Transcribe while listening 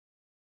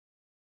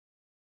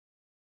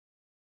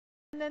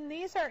then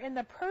these are in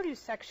the produce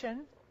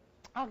section.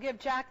 I'll give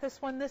Jack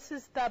this one. This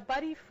is the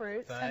Buddy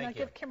Fruits, and I'll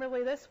give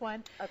Kimberly this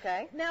one.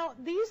 Okay. Now,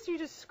 these you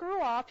just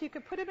screw off. You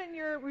could put them in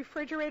your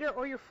refrigerator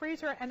or your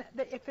freezer, and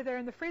if they're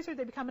in the freezer,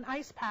 they become an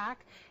ice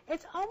pack.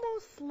 It's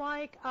almost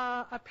like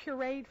a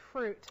pureed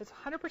fruit. It's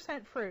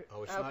 100% fruit.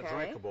 Oh, it's not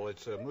drinkable.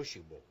 It's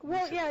mushable.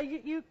 Well, yeah,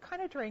 you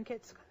kind of drink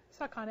it,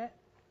 suck on it.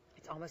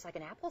 It's almost like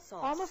an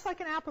applesauce. Almost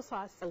like an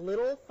applesauce. A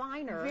little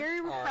finer.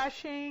 Very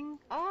refreshing.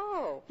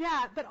 Oh.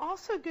 Yeah, but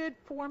also good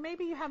for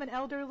maybe you have an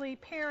elderly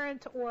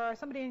parent or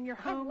somebody in your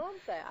home. I love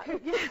that.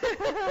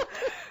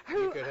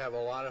 You could have a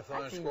lot of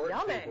fun squirting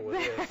people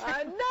with this.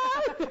 I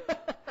know.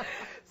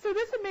 So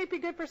this may be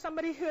good for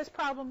somebody who has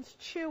problems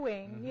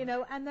chewing, you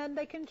know, and then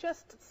they can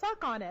just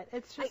suck on it.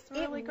 It's just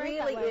really great.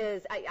 It really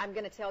is. I'm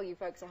going to tell you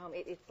folks at home,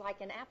 it's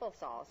like an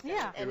applesauce.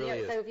 Yeah. And it really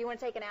is. So if you want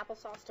to take an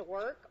applesauce to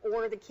work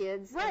or the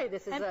kids, right,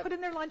 this is and put in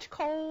their lunch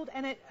cold,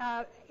 and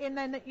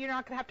then you're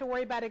not going to have to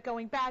worry about it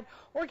going bad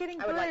or getting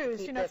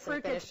bruised. You know,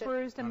 fruit gets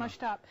bruised and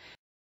mushed up.